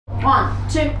1,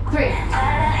 2, 3.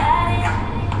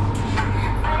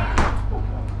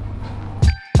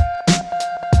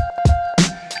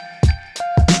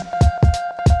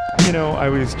 You know, I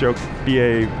always joke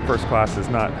BA first class is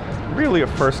not really a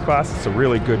first class, it's a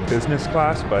really good business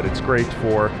class, but it's great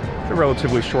for a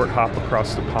relatively short hop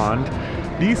across the pond.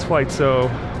 These flights, though,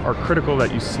 are critical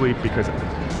that you sleep because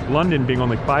London being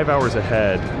only 5 hours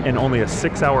ahead and only a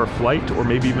 6-hour flight, or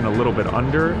maybe even a little bit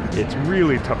under, it's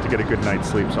really tough to get a good night's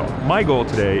sleep. So my goal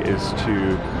today is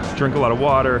to drink a lot of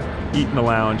water, eat in the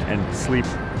lounge, and sleep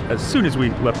as soon as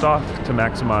we lift off to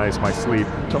maximize my sleep,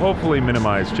 to hopefully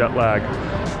minimize jet lag,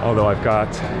 although I've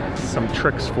got some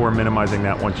tricks for minimizing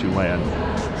that once you land.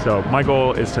 So my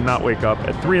goal is to not wake up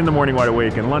at 3 in the morning wide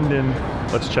awake in London.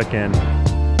 Let's check in.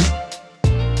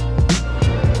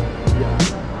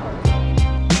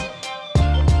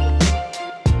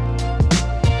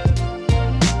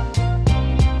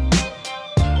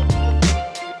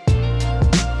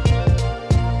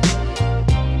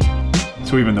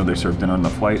 So even though they served dinner on the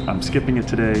flight, I'm skipping it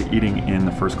today, eating in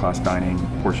the first class dining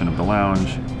portion of the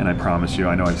lounge. And I promise you,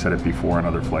 I know I've said it before on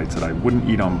other flights, that I wouldn't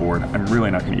eat on board. I'm really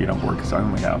not gonna eat on board because I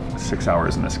only have 6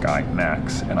 hours in the sky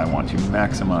max, and I want to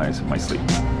maximize my sleep.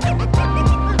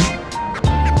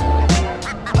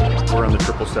 We're on the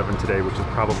 777 today, which is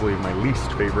probably my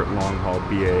least favorite long haul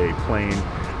BA plane.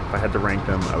 If I had to rank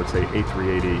them, I would say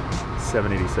A380,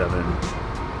 787,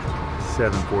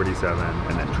 747,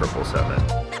 and then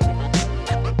 777.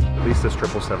 At least this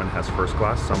 777 has first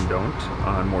class, some don't,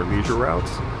 on more leisure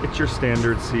routes. It's your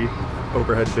standard seat,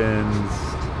 overhead bins,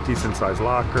 decent sized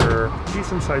locker,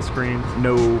 decent sized screen,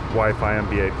 no Wi-Fi on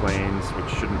BA planes,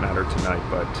 which shouldn't matter tonight,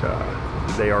 but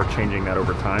they are changing that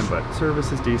over time. But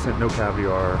service is decent, no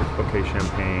caviar, okay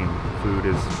champagne, food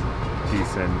is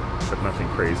decent, but nothing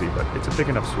crazy. But it's a big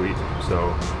enough suite,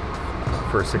 so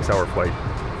for a 6-hour flight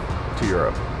to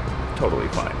Europe, totally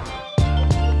fine.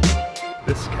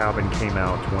 This cabin came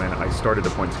out when I started the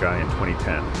Point Sky in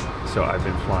 2010, so I've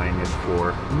been flying it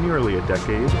for nearly a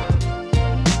decade.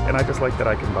 And I just like that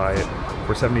I can buy it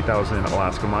for 70,000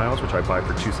 Alaska miles, which I buy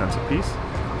for 2 cents a piece.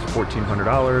 It's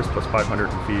 $1,400 plus 500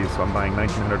 in fees, so I'm buying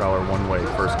 $1,900 one-way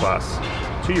first class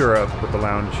to Europe with the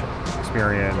lounge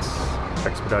experience,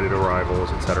 expedited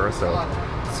arrivals, etc. So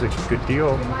it's a good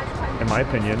deal, in my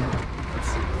opinion. Let's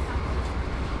see.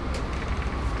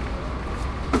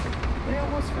 They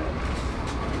almost fit.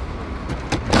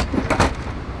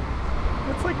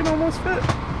 It's like it almost fit.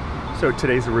 So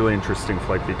today's a really interesting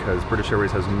flight because British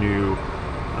Airways has new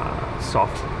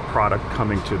soft product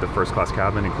coming to the first class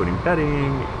cabin, including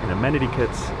bedding and amenity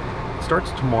kits. It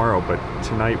starts tomorrow, but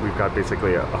tonight we've got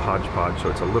basically a hodgepodge. So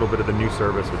it's a little bit of the new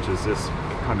service, which is this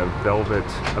kind of velvet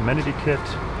amenity kit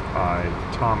by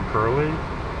Tom Perley.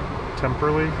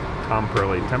 Temperley? Tom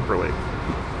Perley. Temperley.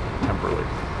 Temperley.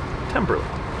 Temperley.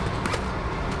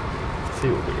 Let's see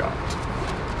what we got.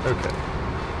 Okay.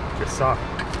 Sock.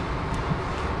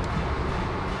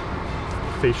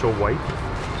 Facial wipe.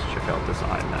 Let's check out this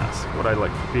eye mask. What I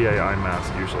like, BA eye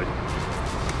mask usually.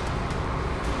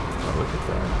 Oh, look at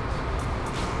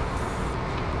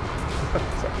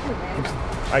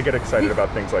that. I get excited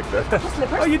about things like this.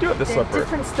 Oh, you do have the slipper.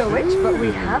 Different stowage, but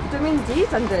we have them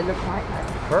indeed, and they look quite nice.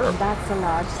 Perfect. And that's a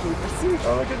large sleeper suit.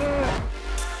 Oh, look at that.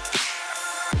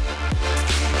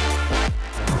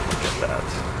 Look at that.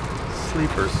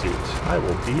 Sleeper suit. I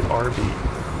will BRB.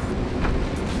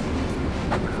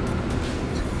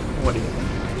 What do you think?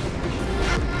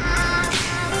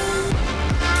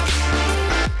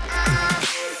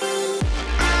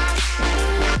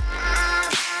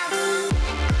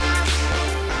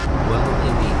 Well,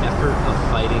 in the effort of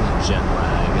fighting jet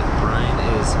lag, Brian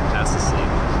is fast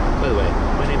asleep. By the way,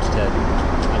 my name's Ted.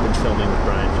 I've been filming with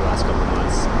Brian for the last couple of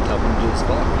months, helping him do this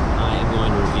vlog. I am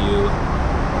going to review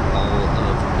all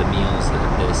of the meals that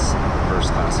this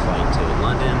first class flight to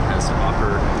London has to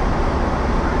offer.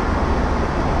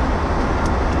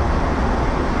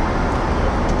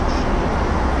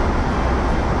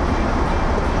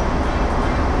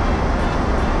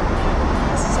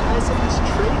 The size of this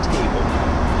tray table.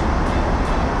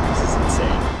 This is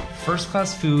insane. First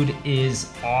class food is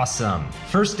awesome.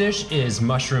 First dish is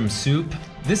mushroom soup.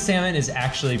 This salmon is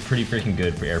actually pretty freaking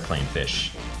good for airplane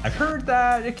fish. I've heard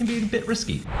that it can be a bit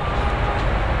risky.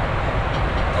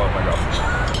 Oh my god.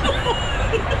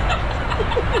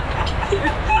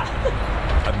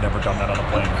 I've never done that on a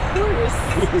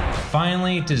plane.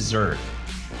 Finally, dessert.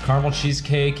 Caramel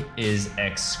cheesecake is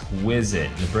exquisite.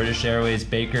 The British Airways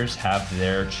bakers have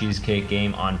their cheesecake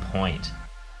game on point.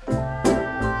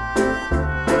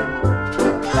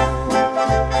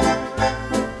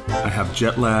 have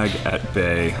jet lag at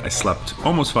bay. I slept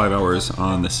almost 5 hours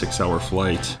on the 6-hour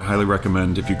flight. I highly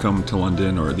recommend if you come to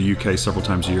London or the UK several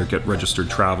times a year, get registered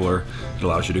traveler. It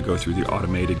allows you to go through the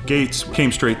automated gates.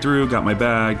 Came straight through, got my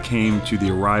bag, came to the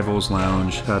arrivals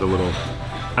lounge, had a little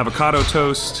avocado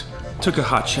toast, took a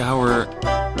hot shower.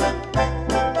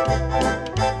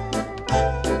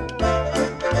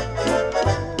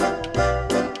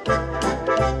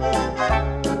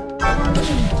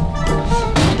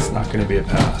 Going to be a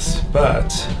pass,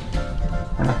 but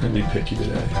we're not going to be picky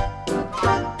today.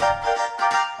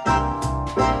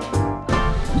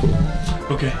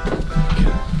 Okay.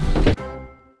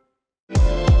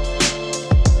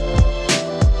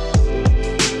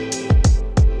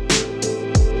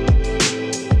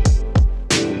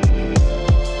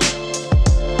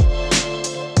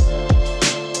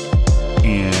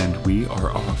 And we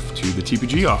are off to the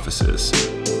TPG offices.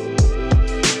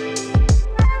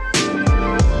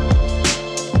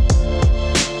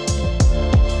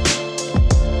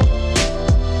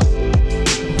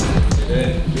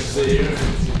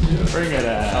 Bring it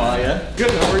out. How are you?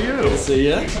 Good, how are you? Good to see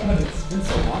you. God, it's been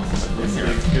so long since I've been here.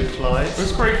 It's a good flight. It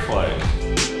was a great flight.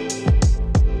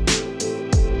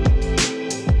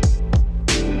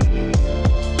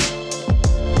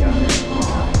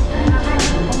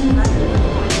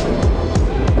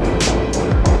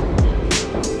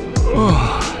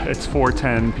 It's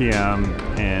 4:10 p.m.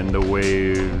 and the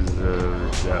waves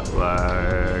of jet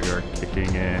lag are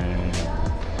kicking in.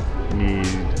 Need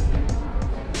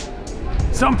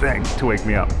something to wake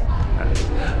me up.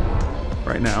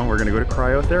 Right now, we're gonna go to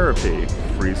cryotherapy.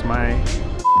 Freeze my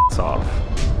off.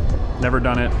 Never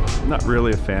done it. Not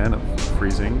really a fan of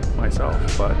freezing myself,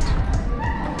 but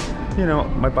you know,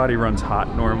 my body runs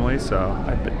hot normally, so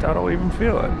I doubt I'll even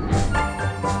feel it.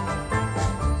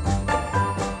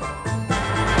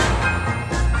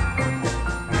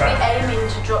 We're aiming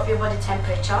to drop your body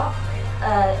temperature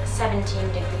 17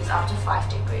 degrees up to 5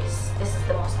 degrees. This is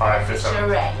the most beneficial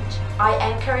range.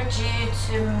 I encourage you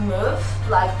to move,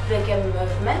 like bigger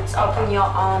movements, open your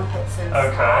armpits and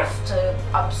stuff to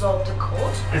absorb the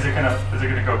cold. Is it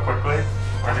gonna go quickly?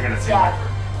 Or is it gonna seem like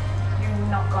you're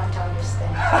not going to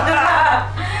understand.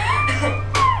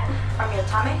 From your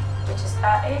tummy, which is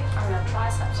 30, from your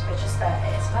triceps, which is 30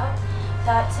 as well.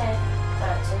 30.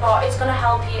 But it's gonna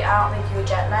help you out with your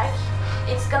jet lag.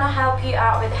 It's gonna help you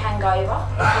out with hangover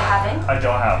if you're having. I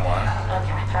don't have one.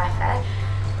 Okay, perfect.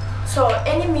 So,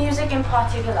 any music in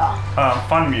particular?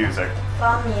 Fun music.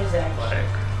 Fun music. Like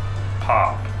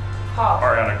pop. Pop.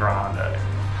 Ariana Grande.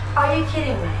 Are you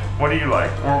kidding me? What do you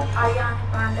like? Ariana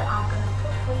Grande, I'm gonna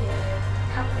put for you.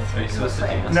 Can't wait Are you supposed to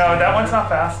do this? No, that one's not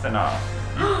fast enough.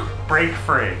 Break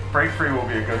free. Break free will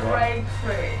be a good one. Break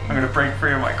free. I'm gonna break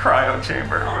free of my cryo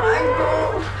chamber. Oh my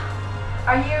God.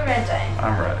 Are you ready?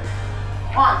 I'm ready.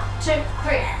 1, 2,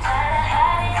 3.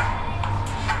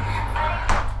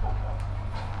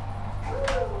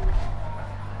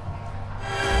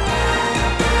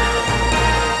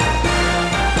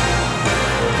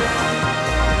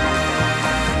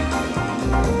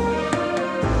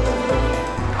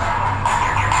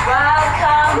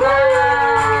 Welcome back.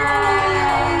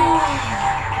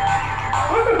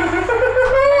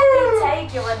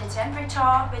 Take your body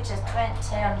temperature, which is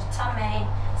 20 on the tummy,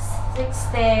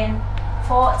 16,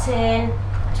 14,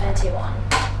 21.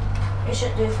 You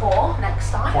should do 4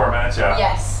 next time. 4 minutes, yeah.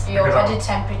 Yes, your body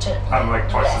temperature. I'm like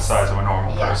twice the size of a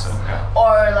normal person. Yeah.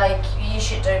 Or like you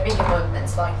should do bigger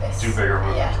movements like this. Do bigger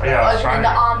movements. Yeah, I was trying in the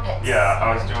armpits. Yeah,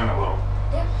 I was doing a little.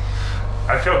 Yeah.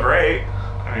 I feel great.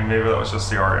 I mean, maybe that was just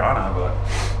the Ariana, but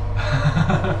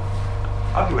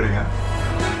I'll do it again.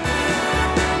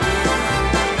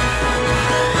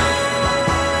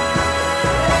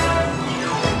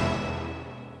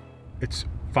 It's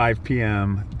 5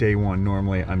 p.m. day 1.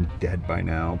 Normally I'm dead by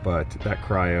now, but that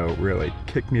cryo really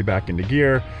kicked me back into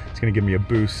gear. It's gonna give me a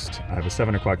boost. I have a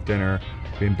 7 o'clock dinner,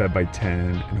 be in bed by 10,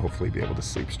 and hopefully be able to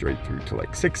sleep straight through to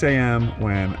like 6 a.m.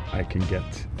 when I can get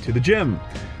to the gym.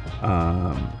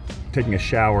 Taking a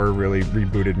shower really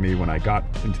rebooted me when I got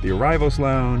into the arrivals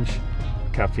lounge.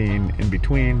 Caffeine in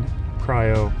between,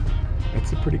 cryo.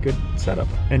 It's a pretty good setup.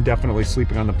 And definitely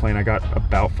sleeping on the plane. I got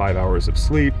about 5 hours of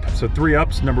sleep. So 3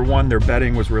 ups. Number 1, their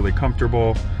bedding was really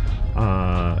comfortable.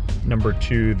 Number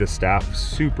 2, the staff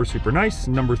super nice.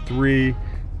 Number 3,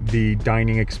 the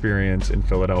dining experience in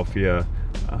Philadelphia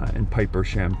and Piper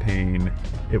Champagne.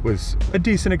 It was a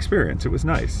decent experience. It was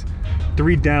nice.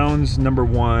 3 downs. Number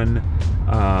 1,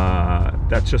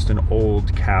 that's just an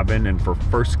old cabin, and for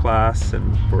first class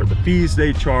and for the fees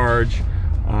they charge,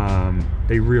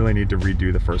 they really need to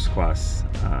redo the first class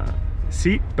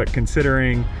seat. But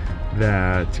considering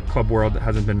that Club World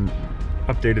hasn't been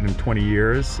updated in 20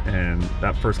 years, and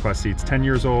that first class seat's 10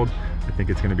 years old. I think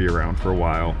it's going to be around for a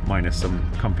while, minus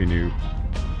some comfy new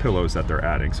pillows that they're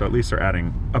adding. So at least they're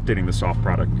updating the soft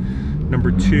product.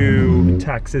 Number 2,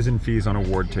 taxes and fees on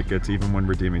award tickets, even when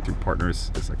redeeming through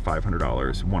partners, is like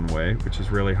 $500 one way, which is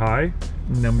really high.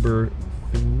 Number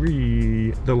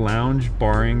 3, the lounge,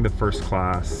 barring the first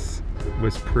class,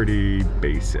 was pretty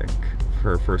basic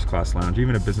for a first class lounge.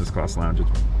 Even a business class lounge, it's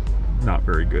not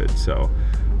very good. So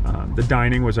the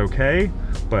dining was okay,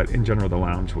 but in general the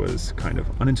lounge was kind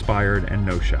of uninspired and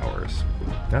no showers.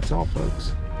 That's all,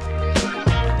 folks.